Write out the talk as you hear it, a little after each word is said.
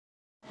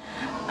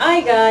Hi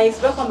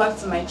guys, welcome back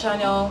to my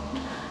channel.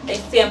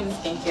 It's TMD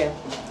Skincare.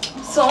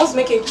 So I want to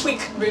make a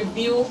quick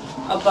review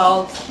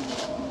about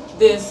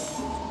this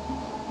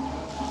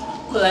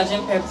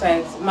collagen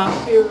peptide,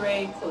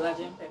 Maquereau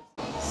collagen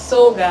peptide.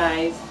 So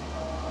guys,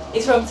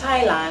 it's from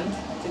Thailand,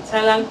 the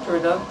Thailand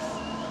product,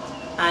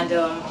 and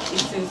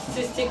it's a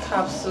 60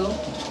 capsule.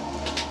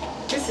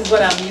 This is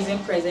what I'm using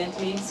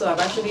presently. So I've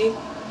actually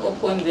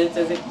opened it.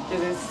 There's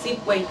a zip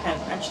where you can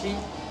actually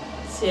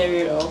tear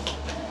it off.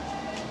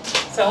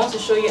 So I want to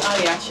show you how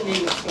it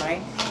actually looks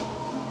like.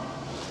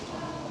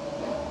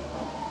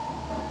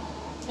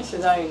 This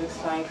is how it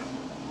looks like.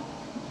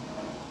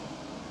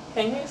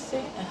 Can you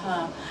see?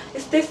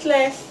 It's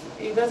tasteless.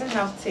 It doesn't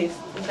have taste.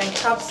 It's like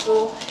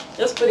capsule.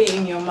 Just put it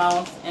in your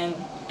mouth and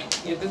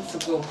you're good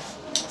to go.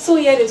 So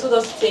yeah, they told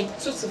us to take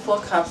 2 to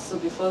 4 capsules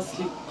before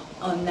sleep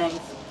on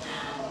night.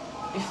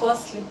 Before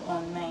sleep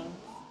on night.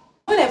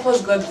 When I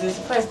first got this,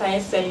 before I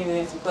started selling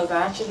it, because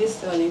I actually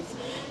sell it,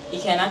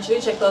 you can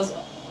actually check us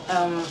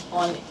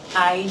on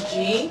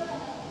IG,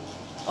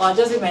 or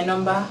just leave my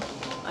number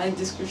in the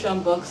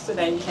description box so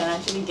that you can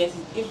actually get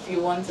it if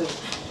you want it.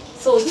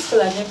 So this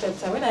collagen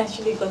peptide, when I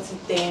actually got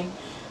it, then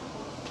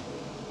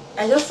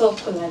I just saw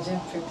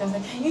collagen peptide. I was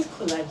like, I need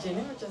collagen,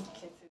 let me just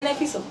get it.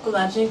 Benefits of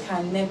collagen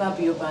can never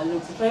be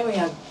overlooked. Especially when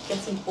you're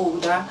getting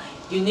older,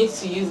 you need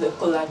to use the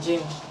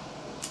collagen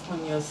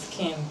on your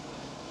skin.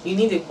 You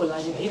need a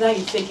collagen. Either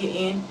you take it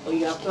in or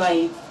you apply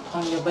it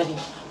on your body.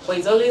 But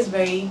it's always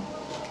very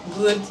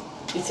good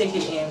you take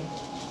it in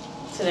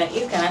so that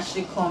it can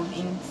actually come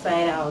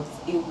inside out.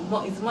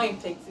 It's more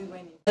effective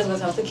when that's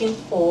what I was taking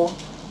for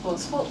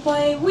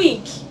a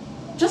week.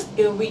 Just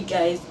a week,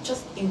 guys.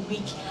 Just a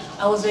week.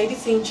 I was already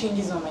seeing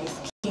changes on my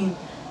skin.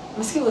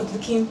 My skin was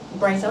looking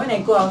brighter. When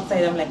I go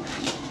outside, I'm like,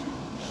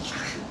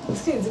 my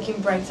skin is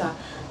looking brighter.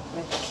 I'm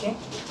like, okay.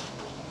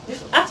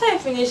 After I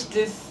finish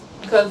this,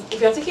 because if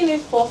you're taking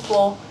it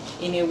 4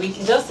 in a week,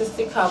 it's just a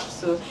stick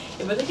capsule.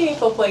 If you're taking it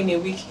 4 in a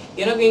week,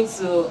 you're not going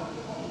to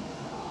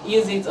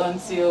use it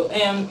until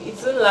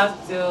it will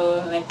last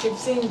till like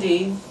 15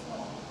 days.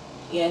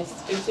 Yes,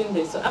 15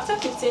 days. So after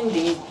 15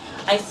 days,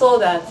 I saw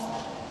that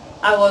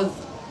I was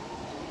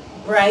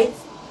bright.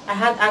 I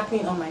had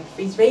acne on my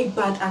face, very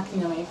bad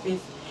acne on my face.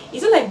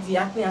 It's not like the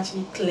acne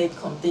actually cleared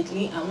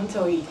completely. I won't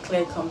tell you it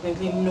cleared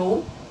completely.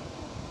 No,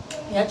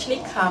 it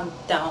actually calmed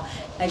down.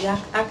 Like the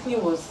acne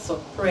was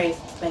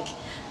suppressed. Like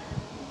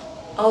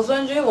I was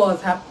wondering what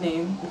was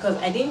happening because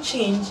I didn't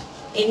change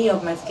any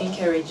of my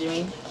skincare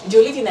regimen. The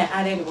only thing I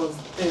added was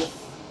this.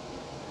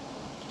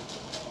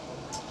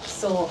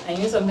 So I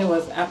knew something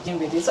was happening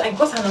with it. So I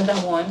got another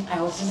one.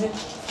 I was using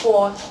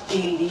 4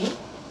 daily,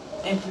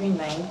 every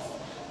night.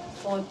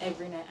 4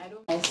 every night.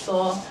 I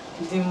saw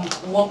the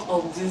work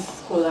of this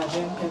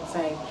collagen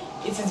peptide.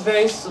 It is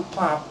very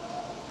superb.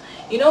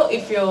 You know,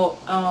 if you're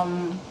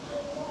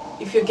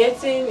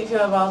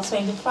about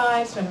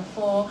 25,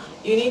 24,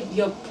 you need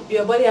your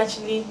body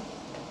actually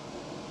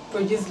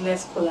produce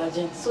less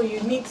collagen, so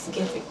you need to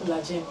get a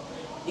collagen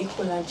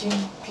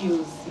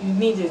pills. You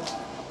need it.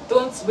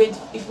 Don't wait.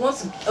 If you want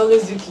to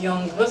always look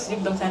young, if you want to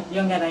look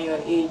younger than your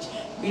age,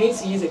 you need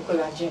to use a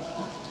collagen.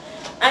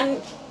 And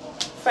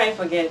if I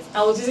forget,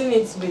 I was using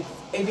it with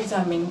a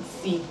vitamin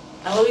C.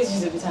 I always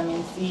use a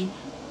vitamin C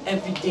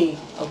every day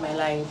of my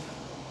life,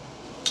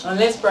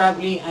 unless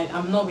probably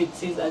I'm not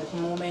with it at the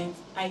moment.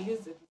 I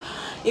use it.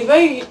 It's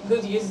very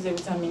good to use the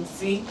vitamin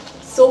C.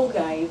 So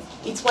guys,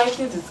 it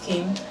whitens the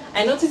skin.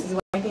 I noticed it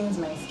whitens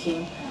my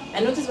skin. I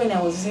noticed when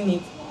I was using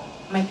it,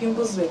 my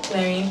pimples were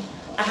clearing.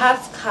 I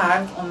had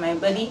scars on my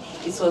body.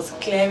 It was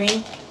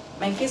clearing.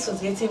 My face was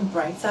getting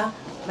brighter.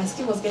 My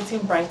skin was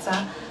getting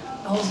brighter.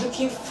 I was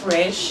looking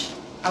fresh.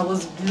 I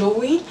was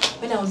glowing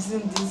when I was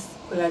using this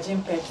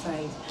collagen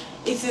peptide.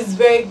 It is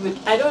very good.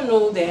 I don't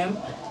know them,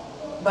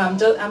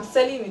 but I'm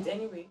selling it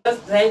anyway. I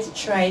just decided to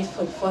try it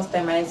for the first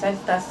time and I decided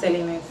to start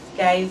selling it.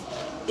 Guys,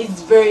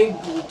 it's very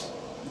good.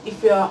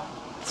 If you're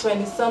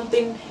 20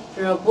 something, if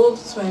you're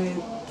above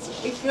 20,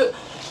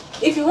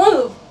 if you want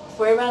to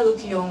forever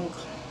look young,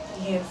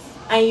 yes,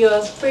 and you're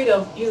afraid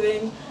of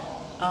using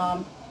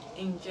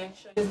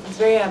injections, it's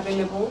very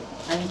available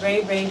and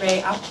very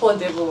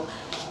affordable.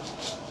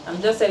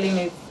 I'm just selling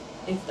it.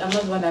 I'm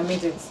not the one that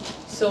made it.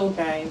 So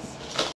guys,